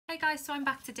Hey guys, so I'm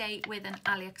back today with an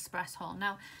AliExpress haul.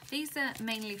 Now, these are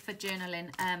mainly for journaling,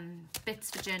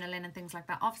 bits for journaling and things like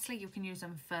that. Obviously, you can use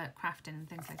them for crafting and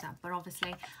things like that, but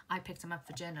obviously, I picked them up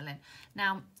for journaling.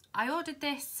 Now, I ordered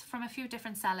this from a few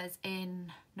different sellers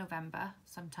in November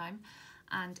sometime,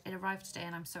 and it arrived today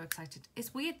and I'm so excited.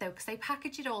 It's weird though, because they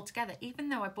package it all together. Even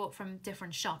though I bought from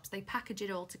different shops, they package it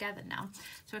all together now.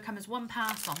 So it comes as one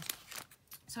parcel.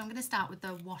 So I'm going to start with the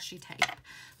washi tape.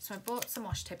 So I bought some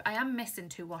washi tape. I am missing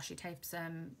 2 washi tapes.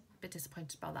 A bit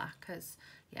disappointed about that because,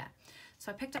 yeah.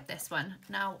 So I picked up this one.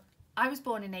 Now, I was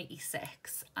born in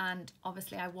 '86 and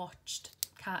obviously I watched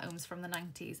cartoons from the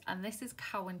 90s. And this is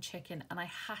Cow and Chicken, and I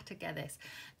had to get this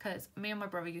because me and my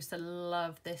brother used to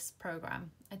love this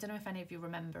program. I don't know if any of you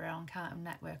remember it on Cartoon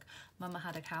Network. Mama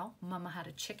had a cow, Mama had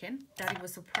a chicken. Daddy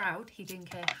was so proud, he didn't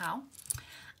care how.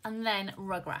 And then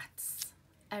Rugrats.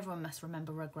 Everyone must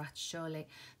remember Rugrats, surely.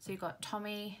 So you've got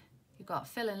Tommy, you've got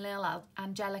Phil and Lil,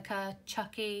 Angelica,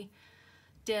 Chucky,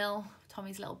 Dill,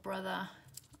 Tommy's little brother.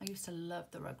 I used to love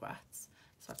the Rugrats,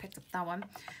 so I picked up that one.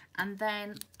 And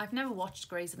then, I've never watched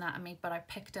Grey's Anatomy, but I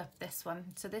picked up this one.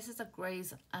 So this is a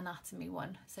Grey's Anatomy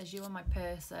one. It says, "You are my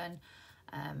person.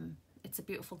 It's a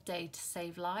beautiful day to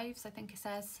save lives," I think it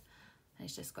says. And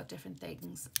it's just got different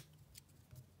things.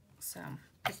 So,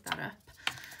 pick that up.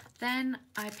 Then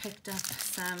I picked up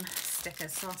some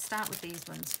stickers. So I'll start with these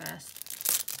ones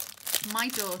first. My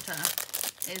daughter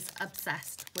is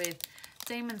obsessed with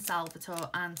Damon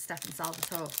Salvatore and Stefan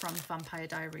Salvatore from Vampire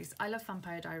Diaries. I love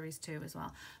Vampire Diaries too as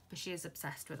well, but she is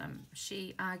obsessed with them.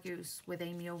 She argues with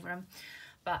Amy over them.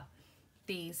 But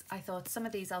these, I thought some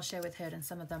of these I'll share with her and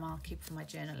some of them I'll keep for my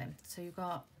journaling. So you've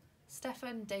got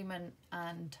Stefan, Damon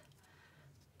and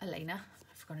Elena.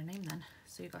 I forgot her name then.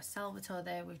 So you've got Salvatore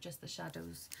there with just the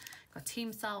shadows. You've got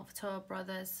Team Salvatore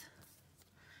brothers.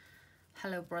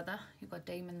 Hello brother. You've got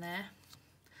Damon there.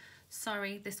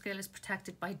 Sorry, this girl is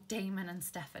protected by Damon and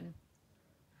Stefan.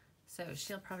 So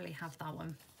she'll probably have that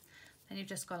one. Then you've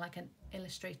just got like an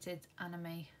illustrated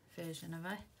anime version of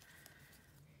it.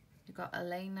 You've got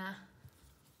Elena,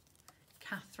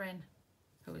 Catherine,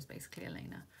 who is basically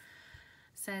Elena.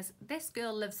 Says, "This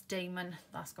girl loves Damon."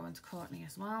 That's going to Courtney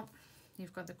as well.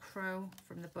 You've got the crow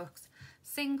from the books.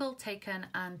 "Single, taken,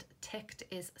 and ticked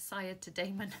is sired to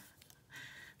Damon."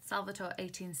 Salvatore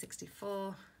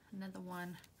 1864, another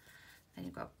one. Then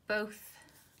you've got both.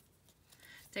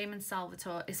 Damon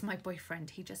Salvatore is my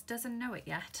boyfriend. He just doesn't know it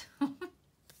yet.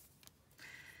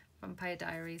 Vampire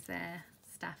Diaries there.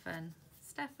 Stefan,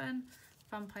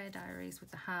 Vampire Diaries with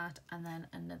the heart, and then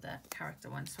another character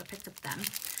one. So I picked up them.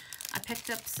 I picked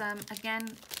up some,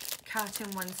 again,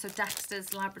 cartoon ones. So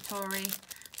Dexter's Laboratory.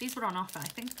 These were on offer. I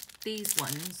think these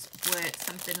ones were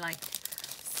something like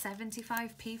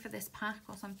 75p for this pack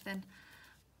or something.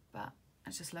 But I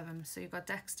just love them. So you've got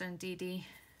Dexter and Dee Dee,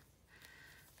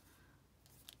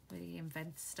 where he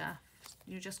invents stuff.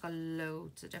 You just got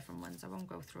loads of different ones. I won't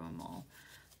go through them all.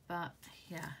 But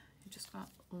yeah, you just got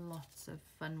lots of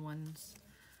fun ones.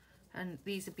 And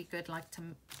these would be good like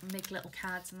to make little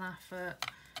cards and that for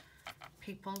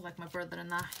people, like my brother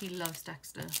and that. He loves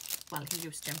Dexter. Well, he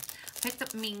used to. Picked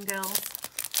up Mean Girls.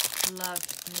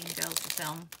 Loved Mean Girls, the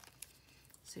film.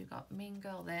 So you've got Mean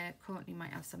Girl there. Courtney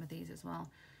might have some of these as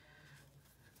well.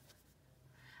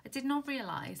 I did not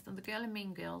realise that the girl in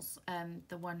Mean Girls,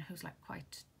 the one who's like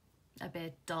quite a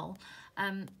bit dull,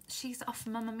 she's off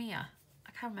Mamma Mia.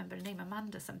 I can't remember her name,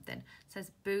 Amanda something. It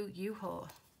says, "Boo, you whore."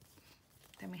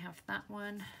 Then we have that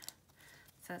one.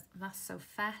 It says, "That's so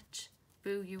fetch.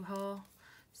 Boo, you whore.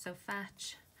 So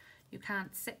fetch. You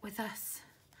can't sit with us."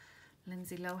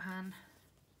 Lindsay Lohan.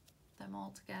 Them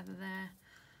all together there.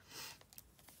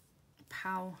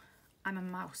 Pow. I'm a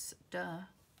mouse. Duh.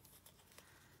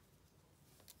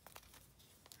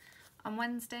 On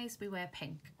Wednesdays, we wear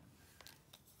pink.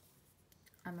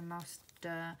 I'm a mouse.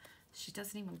 Duh. She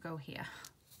doesn't even go here.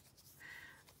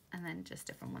 And then just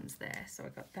different ones there. So I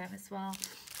got them as well.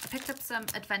 I picked up some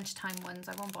Adventure Time ones.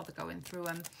 I won't bother going through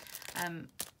them.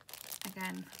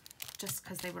 Again, just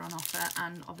because they were on offer.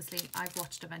 And obviously, I've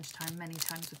watched Adventure Time many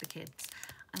times with the kids.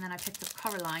 And then I picked up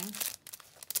Coraline.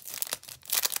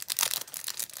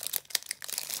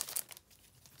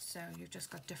 So you've just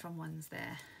got different ones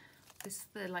there. This is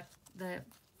the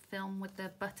film with the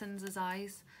buttons as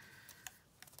eyes.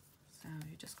 So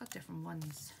you just got different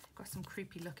ones. You've got some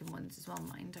creepy looking ones as well,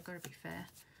 mind. I've got to be fair.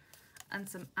 And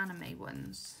some anime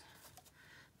ones.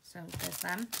 So there's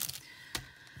them.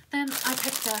 Then I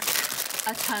picked up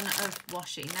a ton of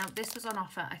washi. Now this was on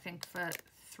offer, I think, for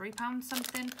 £3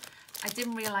 something. I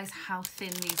didn't realise how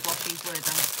thin these washies were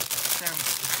though. So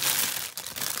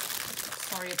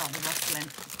sorry about the rustling.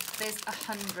 There's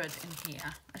 100 in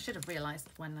here. I should have realised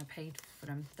when I paid for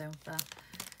them though, but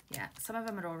yeah, some of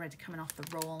them are already coming off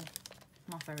the roll,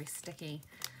 not very sticky.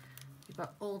 You've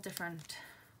got all different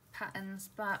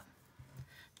patterns, but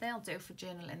they'll do for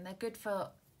journaling. They're good for,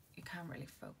 you can't really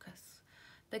focus.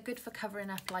 They're good for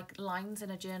covering up like lines in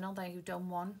a journal that you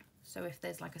don't want. So if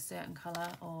there's like a certain colour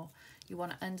or you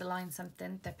want to underline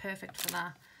something, they're perfect for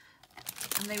that.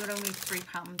 And they were only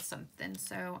 £3 something,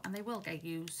 so, and they will get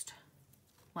used.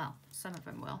 Well, some of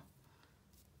them will.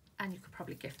 And you could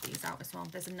probably gift these out as well.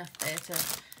 There's enough there to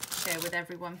share with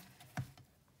everyone.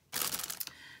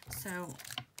 So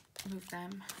move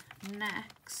them.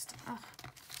 Next,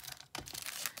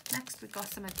 next we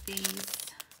got some of these.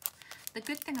 The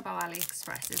good thing about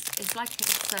AliExpress is it's like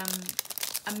it's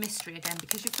a mystery again,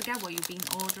 because you forget what you've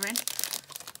been ordering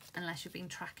unless you've been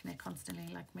tracking it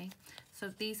constantly like me. So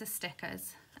these are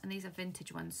stickers, and these are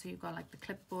vintage ones. So you've got like the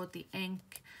clipboard, the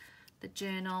ink, the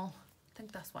journal. I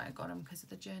think that's why I got them, because of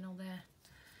the journal there.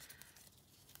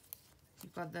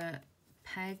 You've got the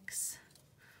pegs,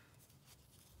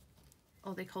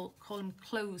 or they call them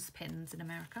clothespins in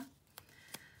America.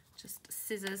 Just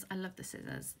scissors. I love the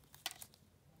scissors.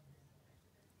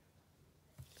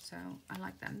 So I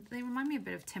like them. They remind me a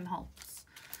bit of Tim Holtz.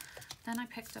 Then I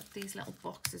picked up these little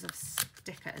boxes of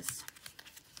stickers,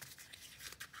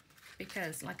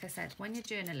 because like I said, when you're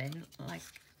journaling, like,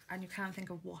 and you can't think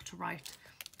of what to write,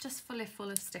 just full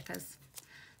of stickers.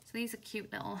 So these are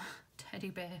cute little teddy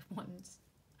bear ones.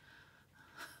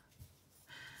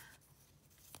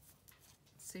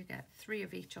 So you get 3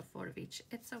 of each or 4 of each.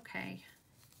 It's okay.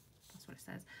 That's what it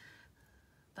says.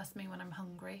 That's me when I'm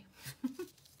hungry.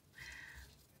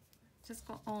 Just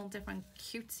got all different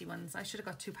cutesy ones. I should have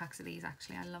got 2 packs of these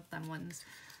actually. I love them ones.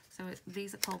 So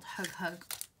these are called Hug Hug.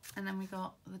 And then we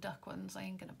got the duck ones. I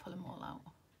ain't gonna pull them all out.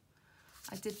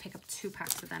 I did pick up 2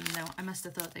 packs of them though. I must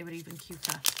have thought they were even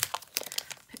cuter.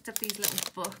 Picked up these little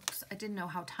books. I didn't know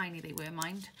how tiny they were,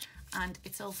 mind. And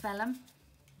it's all vellum.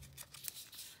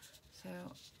 So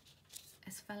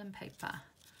it's vellum paper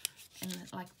in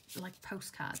like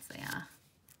postcards they are.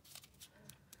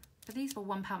 But these were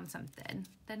 £1 something.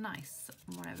 They're nice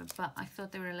and whatever, but I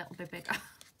thought they were a little bit bigger.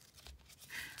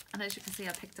 And as you can see,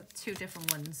 I picked up 2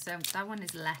 different ones. So that one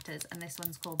is letters, and this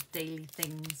one's called Daily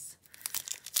Things.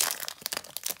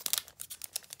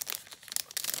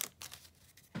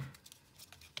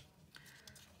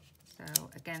 So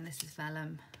again, this is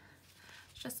vellum.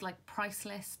 It's just like price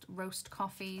list, roast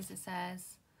coffees, it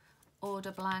says,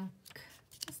 order blank,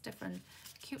 just different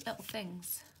cute little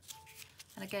things.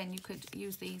 And again, you could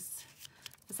use these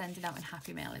for sending out in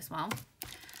Happy Mail as well.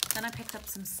 Then I picked up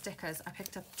some stickers. I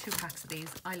picked up 2 packs of these.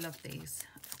 I love these.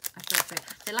 I thought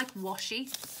they're like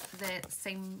washi. They're the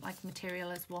same like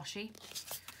material as washi.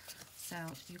 So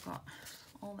you've got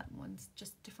all them ones,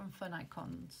 just different fun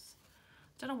icons.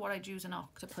 Don't know what I'd use an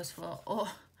octopus for, or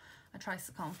a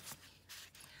tricycle,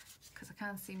 because I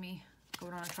can't see me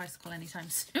going on a tricycle anytime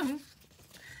soon.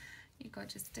 You've got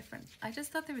just different. I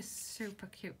just thought they were super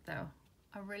cute though.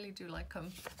 I really do like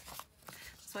them.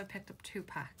 So I picked up 2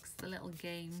 packs. The little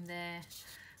game there.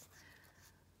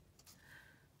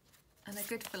 And they're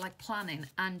good for like planning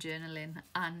and journaling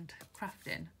and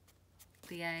crafting.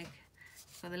 The egg.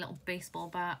 So the little baseball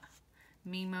bat.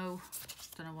 Mimo.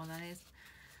 Don't know what that is.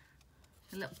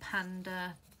 The little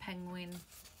panda. Penguin.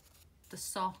 The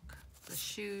sock. The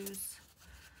shoes.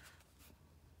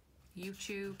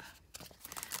 YouTube.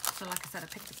 So like I said, I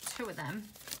picked up 2 of them.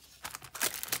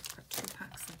 Got 2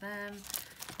 packs of them.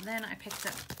 And then I picked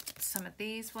up some of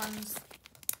these ones.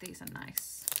 These are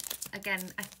nice. Again,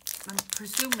 I'm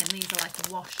presuming these are like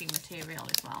washi material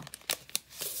as well.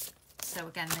 So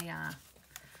again, they are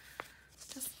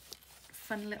just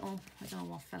fun little, I don't know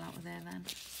what fell out of there then.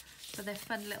 But they're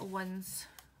fun little ones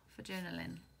for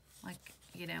journaling. Like,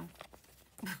 you know,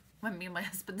 when me and my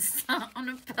husband sat on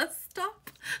a bus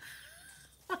stop.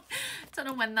 Don't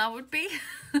know when that would be.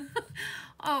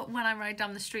 Oh, when I ride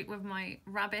down the street with my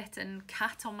rabbit and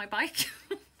cat on my bike.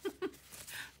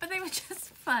 But they were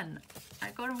just fun. I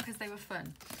got them because they were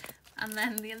fun. And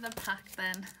then the other pack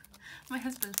then, my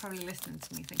husband's probably listening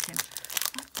to me thinking,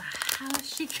 what the hell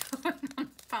is she going on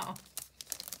about?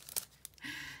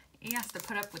 He has to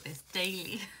put up with this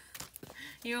daily.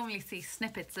 You only see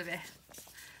snippets of it.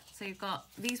 So you've got,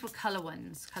 these were colour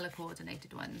ones, colour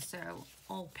coordinated ones. So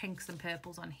all pinks and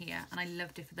purples on here. And I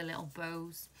loved it for the little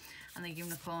bows and the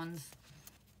unicorns.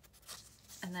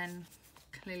 And then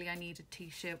clearly I need a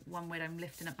t-shirt, one where I'm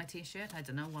lifting up my t-shirt. I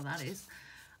don't know what that is.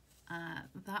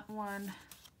 That one,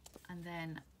 and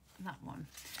then that one.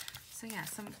 So yeah,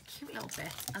 some cute little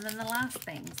bits. And then the last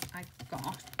things I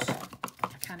got,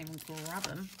 I can't even grab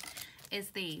them, is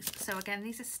these. So again,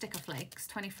 these are sticker flakes,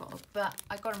 24, but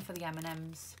I got them for the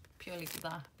M&Ms purely for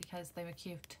that because they were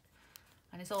cute.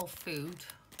 And it's all food,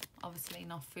 obviously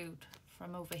not food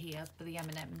from over here, but the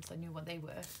M&Ms, I knew what they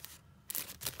were.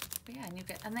 But yeah, and you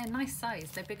get, and they're nice size.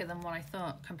 They're bigger than what I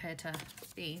thought compared to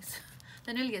these.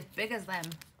 They're nearly as big as them.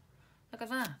 Look at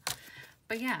that.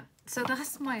 But yeah, so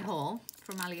that's my haul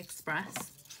from AliExpress.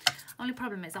 Only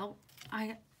problem is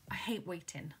I hate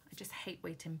waiting. I just hate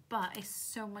waiting, but it's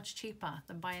so much cheaper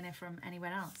than buying it from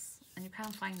anywhere else. And you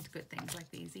can't find good things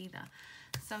like these either.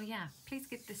 So yeah, please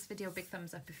give this video a big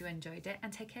thumbs up if you enjoyed it,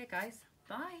 and take care guys.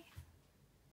 Bye.